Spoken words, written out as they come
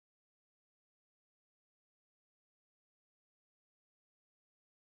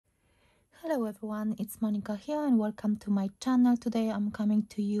Hello everyone, it's Monika here and welcome to my channel. Today I'm coming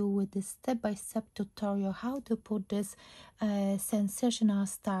to you with this step-by-step tutorial how to put this Sensational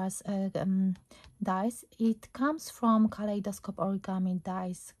Stars dice. It comes from Kaleidoscope Origami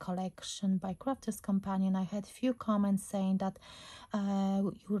dice collection by Crafters Companion. I had few comments saying that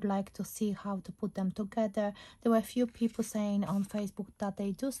you would like to see how to put them together. There were a few people saying on Facebook that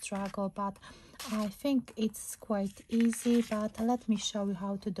they do struggle, but I think it's quite easy. But let me show you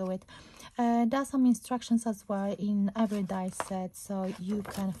how to do it. There are some instructions as well in every dice set, so you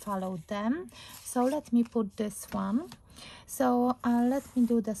can follow them. So let me put this one. So let me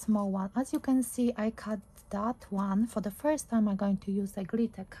do the small one. As you can see, I cut that one. For the first time, I'm going to use a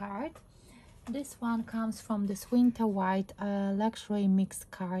glitter card. This one comes from this Winter White luxury mixed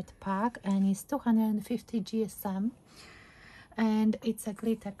card pack, and it's 250 GSM. And it's a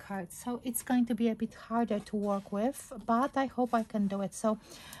glitter card, so it's going to be a bit harder to work with, but I hope I can do it. So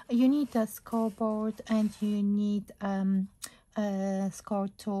you need a scoreboard and you need a score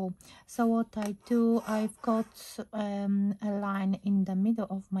tool. So what I do, I've got a line in the middle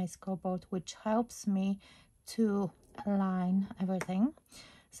of my scoreboard which helps me to align everything.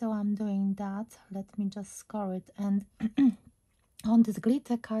 So I'm doing that. Let me just score it. And on this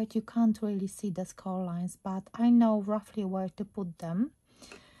glitter card you can't really see the score lines, but I know roughly where to put them,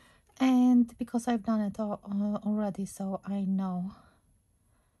 and because I've done it already, so I know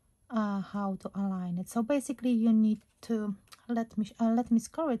how to align it. So basically you need to let me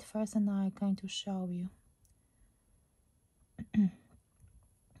score it first, and I'm going to show you.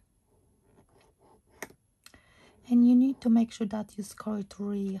 And you need to make sure that you score it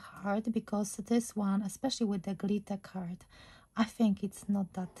really hard, because this one, especially with the glitter card, I think it's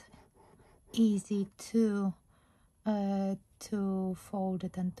not that easy to fold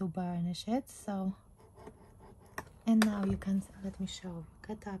it and to burnish it. So, and now you can, let me show you,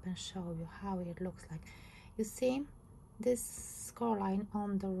 get up and show you how it looks like. You see this score line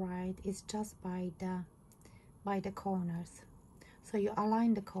on the right is just by the corners, so you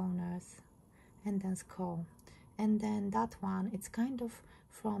align the corners and then score. And then that one, it's kind of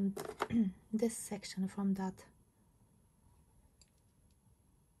from this section, from that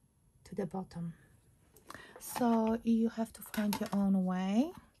to the bottom. So you have to find your own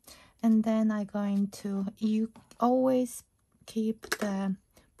way. And then I'm going to, you always keep the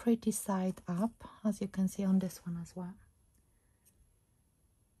pretty side up, as you can see on this one as well.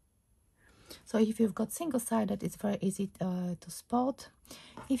 So if you've got single-sided, it's very easy to spot.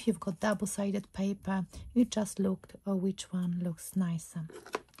 If you've got double-sided paper, you just look which one looks nicer.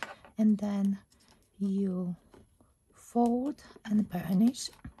 And then you fold and burnish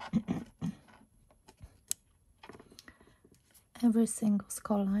every single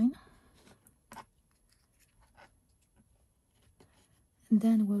score line. And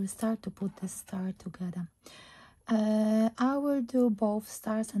then we'll start to put this star together. I will do both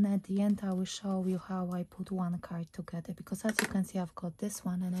stars, and at the end I will show you how I put one card together, because as you can see I've got this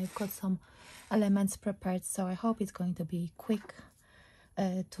one and I've got some elements prepared, so I hope it's going to be quick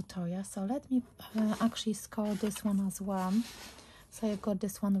tutorial. So let me actually score this one as well. So I've got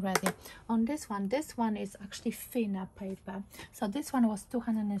this one ready. On this one is actually thinner paper. So this one was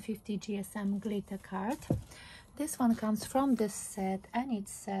 250 GSM glitter card. This one comes from this set and it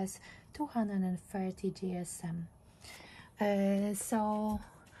says 230 GSM.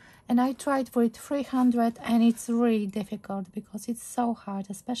 And I tried for it 300, and it's really difficult because it's so hard,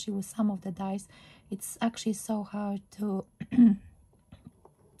 especially with some of the dice. It's actually so hard to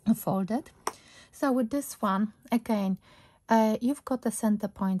fold it. So with this one, again, you've got the center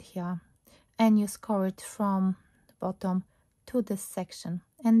point here, and you score it from the bottom to this section,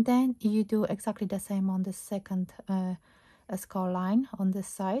 and then you do exactly the same on the second score line on this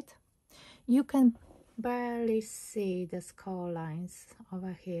side. You can barely see the score lines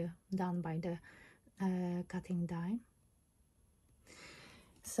over here done by the cutting die.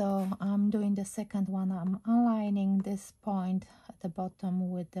 So I'm doing the second one. I'm aligning this point at the bottom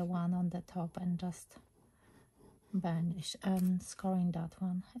with the one on the top and just burnish, scoring that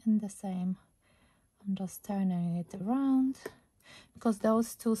one. And the same, I'm just turning it around, because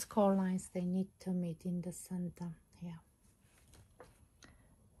those two score lines, they need to meet in the center here.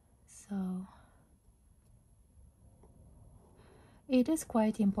 So it is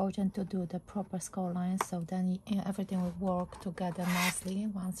quite important to do the proper score lines, so then everything will work together nicely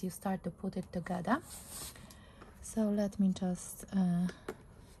once you start to put it together. So let me just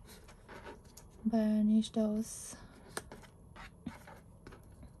burnish those.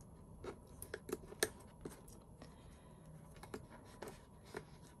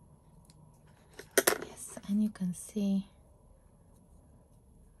 Yes, and you can see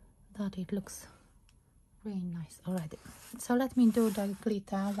that it looks really nice already. So let me do the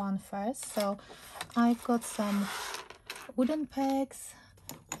glitter one first. So I've got some wooden pegs.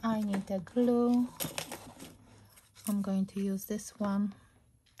 I need the glue. I'm going to use this one,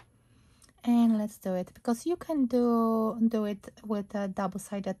 and let's do it, because you can do it with a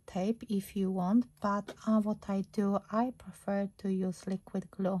double-sided tape if you want, but what I do, I prefer to use liquid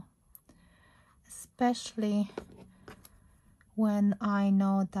glue, especially when I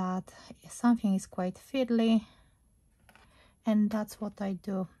know that something is quite fiddly. And that's what I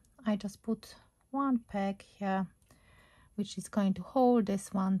do. I just put one peg here, which is going to hold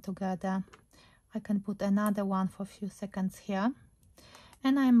this one together. I can put another one for a few seconds here,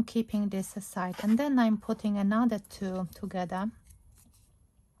 and I'm keeping this aside, and then I'm putting another two together.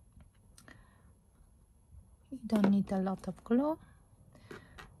 You don't need a lot of glue,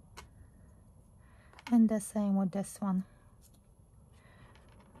 and the same with this one.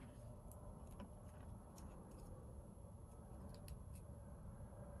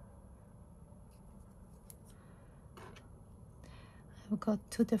 I've got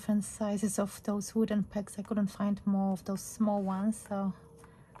two different sizes of those wooden pegs. I couldn't find more of those small ones, so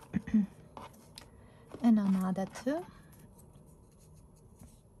and another two.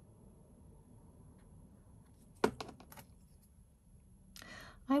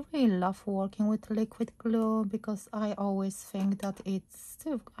 I really love working with liquid glue because I always think that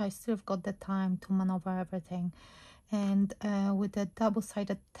I still got the time to maneuver everything. And with the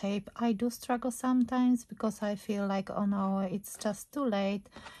double-sided tape, I do struggle sometimes because I feel like, oh no, it's just too late,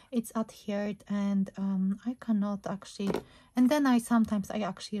 it's adhered, and I cannot actually. And then I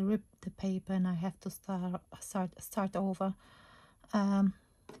actually rip the paper and I have to start over,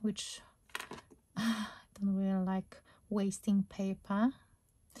 which I don't really like wasting paper.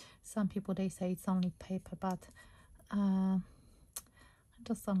 Some people, they say it's only paper, but I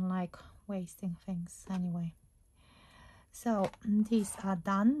just don't like wasting things anyway. So these are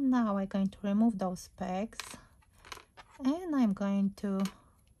done. Now I'm going to remove those pegs, and I'm going to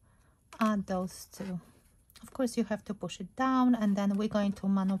add those two. Of course, you have to push it down, and then we're going to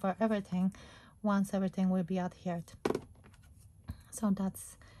maneuver everything once everything will be adhered. So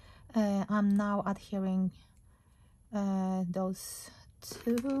that's I'm now adhering those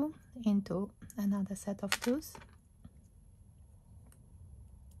two into another set of twos,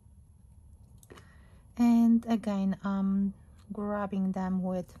 and again I'm grabbing them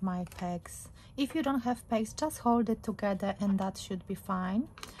with my pegs. If you don't have pegs, just hold it together and that should be fine,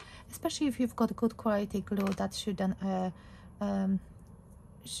 especially if you've got good quality glue. That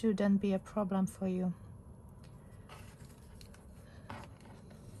shouldn't be a problem for you.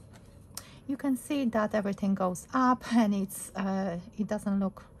 You can see that everything goes up, and it doesn't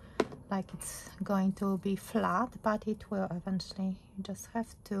look like it's going to be flat, but it will eventually. You just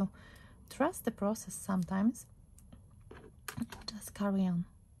have to trust the process sometimes. Just carry on.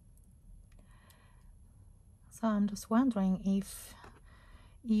 So I'm just wondering if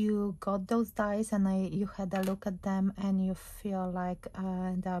you got those dies and you had a look at them and you feel like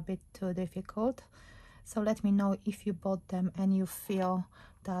they're a bit too difficult. So let me know if you bought them and you feel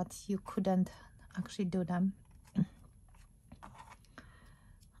that you couldn't actually do them.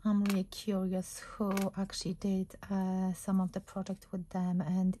 I'm really curious who actually did some of the project with them,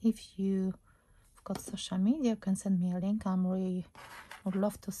 and if you've got social media, you can send me a link. Would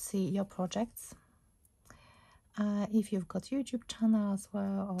love to see your projects. If you've got YouTube channel as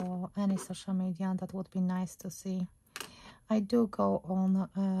well, or any social media, that would be nice to see. I do go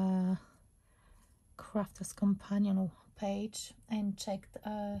on Crafters Companion page and checked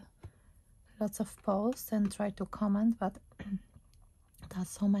lots of posts and try to comment, but there's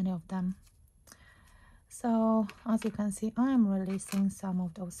so many of them. So as you can see, I'm releasing some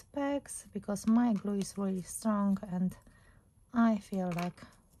of those pegs because my glue is really strong and I feel like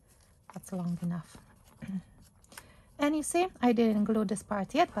that's long enough. And you see, I didn't glue this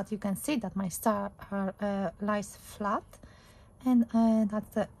part yet, but you can see that my star lies flat, and that's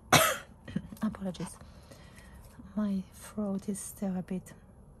the apologies, my throat is still a bit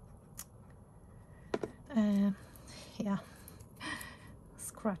yeah,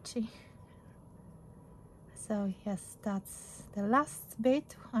 scratchy. So yes, that's the last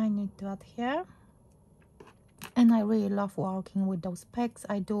bit I need to adhere, and I really love working with those pegs.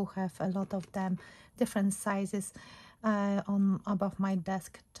 I do have a lot of them, different sizes, on above my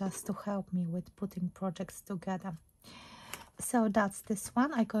desk, just to help me with putting projects together. So that's this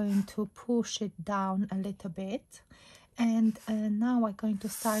one. I'm going to push it down a little bit, and now I'm going to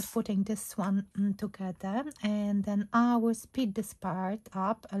start putting this one together, and then I will speed this part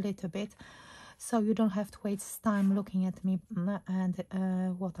up a little bit so you don't have to waste time looking at me and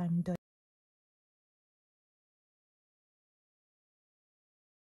what I'm doing.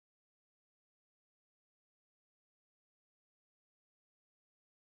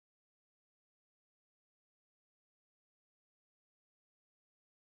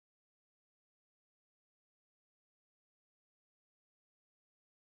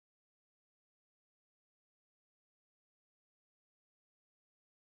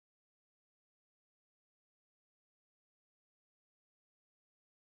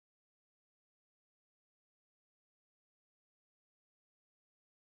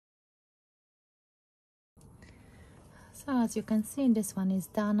 So as you can see, this one is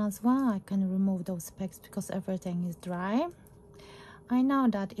done as well. I can remove those specks because everything is dry. I know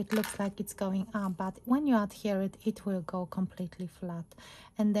that it looks like it's going up, but when you adhere it, it will go completely flat.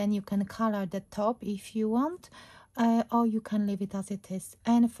 And then you can color the top if you want, or you can leave it as it is.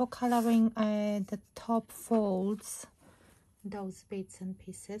 And for coloring the top folds, those bits and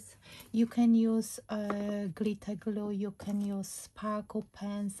pieces, you can use glitter glue, you can use sparkle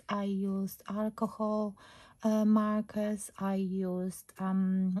pens. I used alcohol markers, I used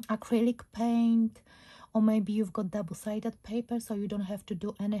acrylic paint, or maybe you've got double-sided paper, so you don't have to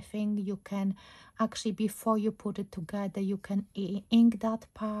do anything. You can actually, before you put it together, you can ink that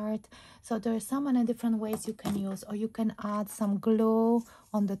part. So there are so many different ways you can use, or you can add some glue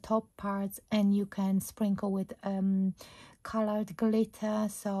on the top parts and you can sprinkle with colored glitter.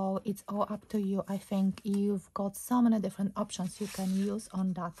 So it's all up to you. I think you've got so many different options you can use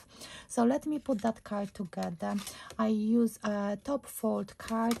on that. So let me put that card together. I use a top fold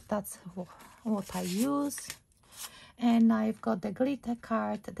card, that's what I use, and I've got the glitter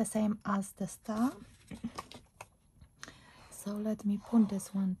card, the same as the star. So let me put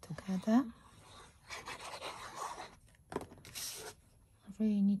this one together. I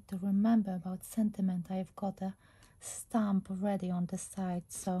really need to remember about sentiment. I've got a stamp ready on the side,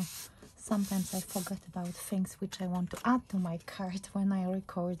 so sometimes I forget about things which I want to add to my card when I'm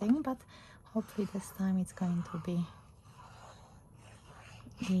recording, but hopefully this time it's going to be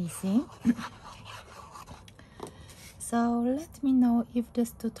easy. So let me know if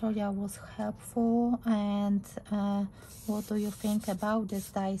this tutorial was helpful, and what do you think about this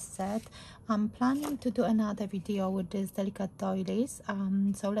dice set. I'm planning to do another video with this delicate doilies,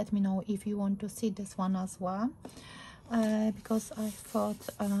 so let me know if you want to see this one as well, because I thought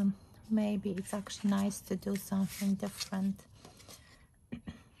maybe it's actually nice to do something different.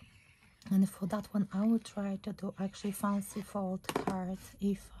 And for that one I will try to do actually fancy fold card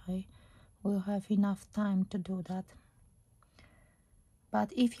if I will have enough time to do that.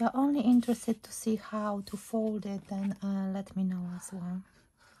 But if you're only interested to see how to fold it, then let me know as well.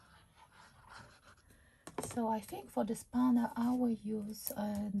 So I think for this panel I will use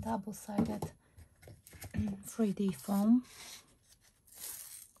double-sided 3D foam,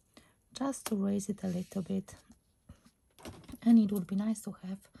 just to raise it a little bit. And it would be nice to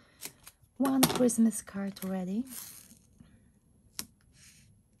have one Christmas card ready.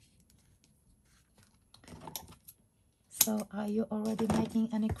 So are you already making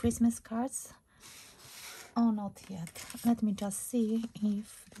any Christmas cards? Oh, not yet. Let me just see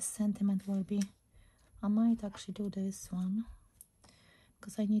if the sentiment will be... I might actually do this one,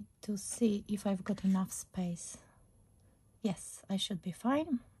 because I need to see if I've got enough space. Yes, I should be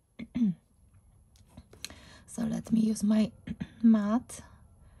fine. So let me use my mat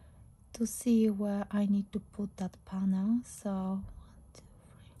to see where I need to put that panel. So 1, 2,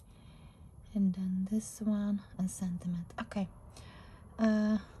 3, and then this one and sentiment. Okay,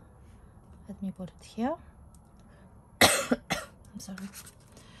 let me put it here. I'm sorry.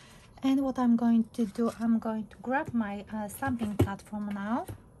 And what I'm going to do, I'm going to grab my stamping platform now,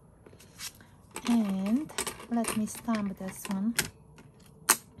 and let me stamp this one.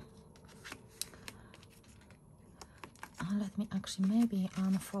 Let me actually maybe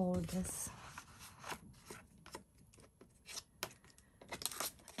unfold this.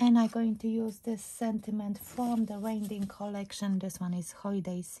 And I'm going to use this sentiment from the Reindeer collection. This one is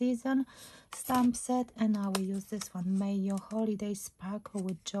Holiday Season stamp set, and I will use this one. May your holiday sparkle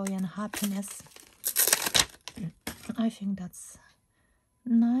with joy and happiness. I think that's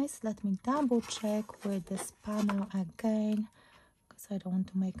nice. Let me double check with this panel again, because I don't want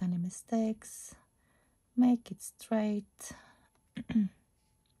to make any mistakes. Make it straight. I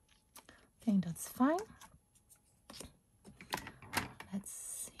think that's fine. Let's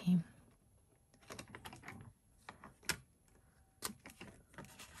see.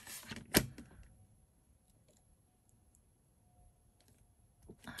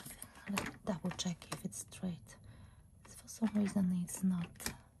 Let's double check if it's straight. For some reason it's not.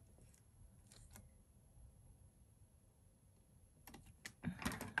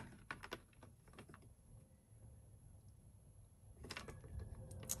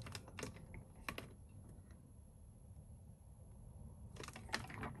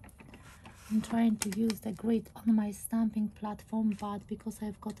 I'm trying to use the grid on my stamping platform, but because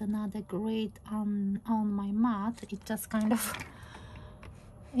I've got another grid on my mat, it just kind of,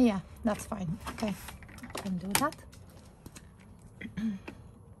 yeah, that's fine. Okay, I can do that.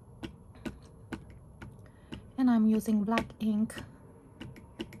 And I'm using black ink.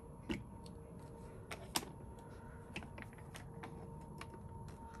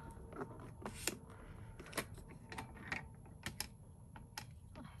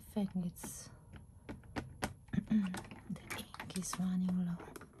 I think it's the ink is running low.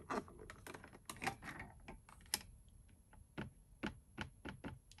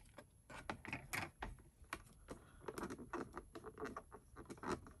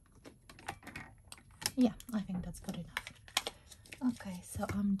 Yeah, I think that's good enough. Okay, so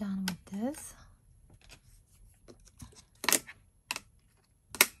I'm done with this.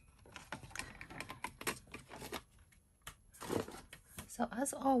 So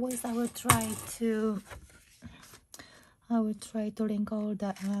as always, I will try to link all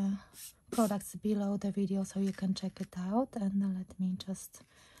the products below the video so you can check it out. And let me just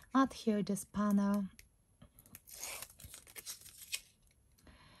add here this panel.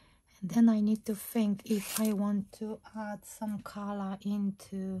 And then I need to think if I want to add some color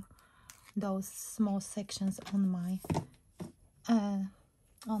into those small sections on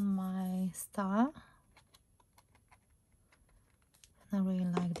my star. I really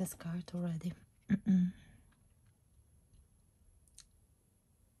like this card already.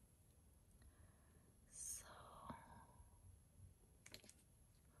 So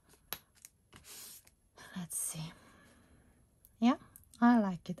let's see. Yeah, I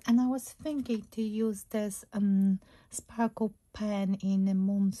like it. And I was thinking to use this sparkle pen in a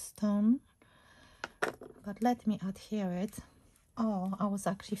moonstone, but let me adhere it. Oh, I was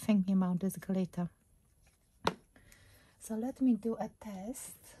actually thinking about this glitter. So let me do a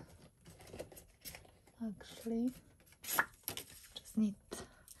test. Actually,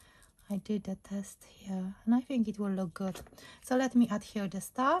 I did a test here and I think it will look good. So let me adhere the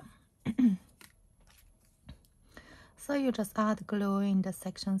star. So you just add glue in the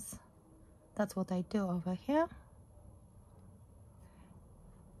sections. That's what I do over here.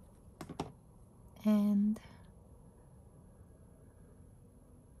 And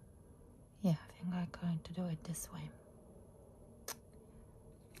yeah, I think I'm going to do it this way.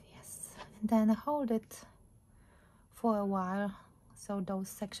 Yes, and then hold it for a while so those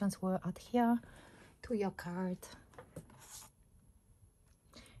sections will adhere to your card.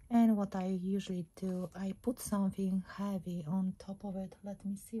 And what I usually do, I put something heavy on top of it. Let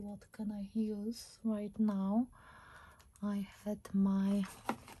me see, what can I use right now. I had my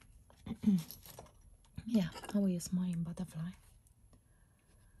yeah, I will use my butterfly.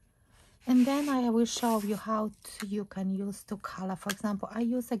 And then I will show you how you can use to color. For example, I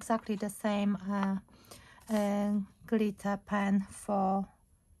use exactly the same glitter pen for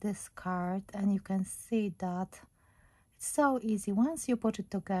this card, and you can see that it's so easy. Once you put it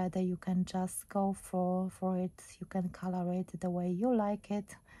together, you can just go for it. You can color it the way you like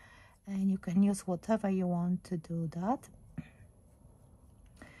it, and you can use whatever you want to do that.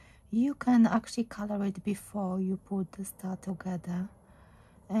 You can actually color it before you put the star together,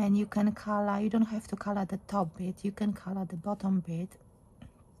 and you can color, you don't have to color the top bit, you can color the bottom bit,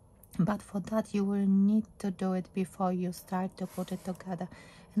 but for that you will need to do it before you start to put it together.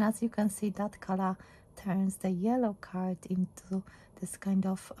 And as you can see, that color turns the yellow card into this kind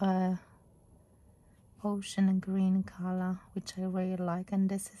of ocean green color, which I really like, and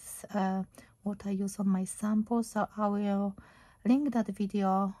this is what I use on my sample. So I will link that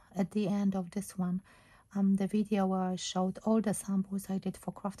video at the end of this one, the video where I showed all the samples I did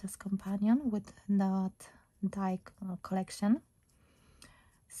for Crafter's Companion with that die collection.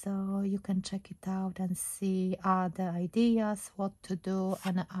 So you can check it out and see the ideas, what to do,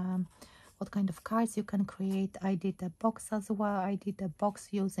 and what kind of cards you can create. I did a box as well. I did a box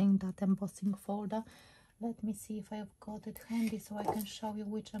using that embossing folder. Let me see if I've got it handy so I can show you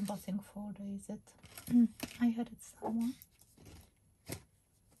which embossing folder is it. I had it somewhere.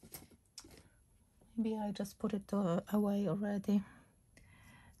 Maybe I just put it away already.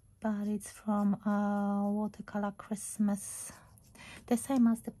 But it's from Watercolor Christmas. The same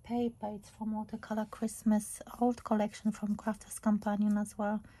as the paper, it's from Watercolor Christmas, old collection from Crafter's Companion as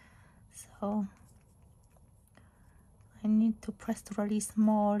well. So I need to press to release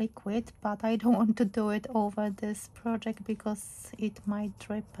more liquid, but I don't want to do it over this project because it might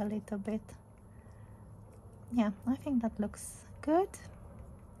drip a little bit. Yeah, I think that looks good.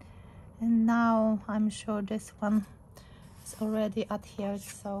 And now I'm sure this one is already adhered,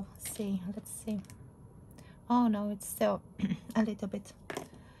 so let's see. Oh no, it's still a little bit.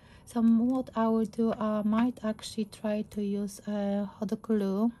 So what I will do, I might actually try to use hot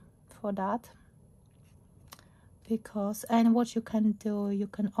glue for that, because, and what you can do, you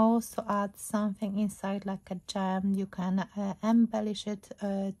can also add something inside like a gem. You can embellish it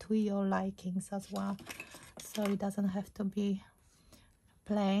to your likings as well, so it doesn't have to be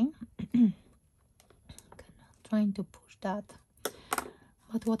plain. Trying to push that,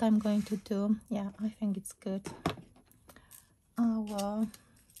 but what I'm going to do, yeah, I think it's good. I will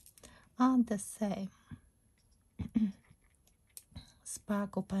add the same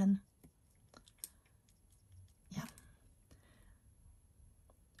sparkle pen. Yeah.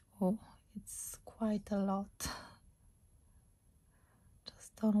 Oh, it's quite a lot.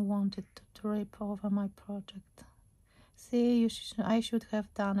 Just don't want it to drip over my project. See, I should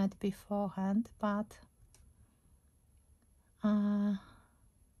have done it beforehand, but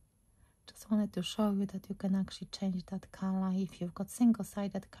just wanted to show you that you can actually change that color. If you've got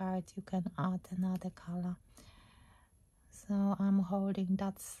single-sided cards, you can add another color. So I'm holding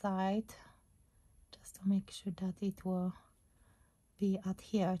that side just to make sure that it will be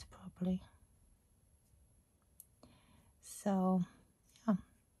adhered properly. So yeah,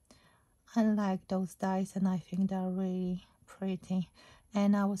 I like those dies and I think they're really pretty.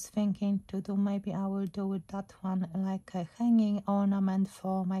 And I was thinking to do, maybe I will do with that one like a hanging ornament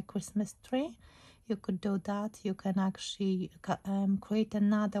for my Christmas tree. You could do that. You can actually create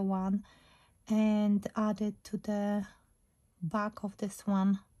another one and add it to the back of this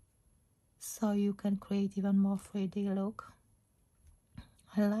one, so you can create even more 3D look.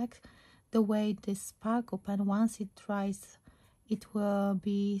 I like the way this sparkle pen, once it dries, it will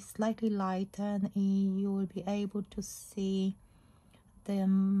be slightly lighter and you will be able to see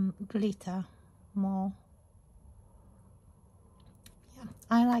the glitter more. Yeah,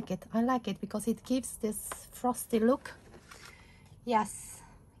 I like it because it gives this frosty look. Yes,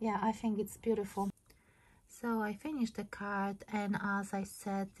 yeah, I think it's beautiful. So I finished the card, and as I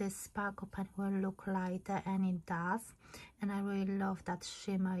said, this sparkle pen will look lighter, and it does, and I really love that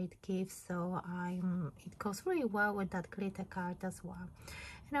shimmer it gives, so it goes really well with that glitter card as well.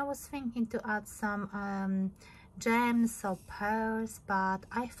 And I was thinking to add some gems or pearls, but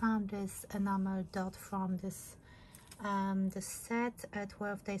I found this enamel dot from this the set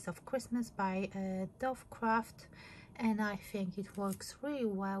 12 Days of Christmas by Dove Craft, and I think it works really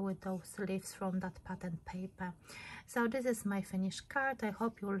well with those leaves from that pattern paper. So this is my finished card. I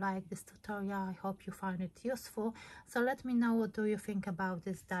hope you like this tutorial. I hope you find it useful. So let me know, what do you think about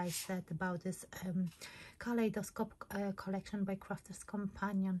this die set, about this Kaleidoscope collection by Crafter's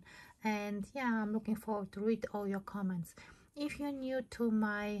Companion. And yeah, I'm looking forward to read all your comments. If you're new to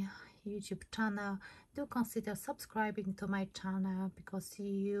my YouTube channel, do consider subscribing to my channel, because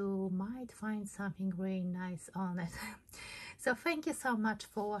you might find something really nice on it. So thank you so much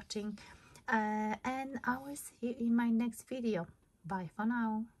for watching, and I will see you in my next video. Bye for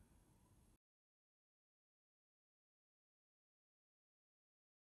now.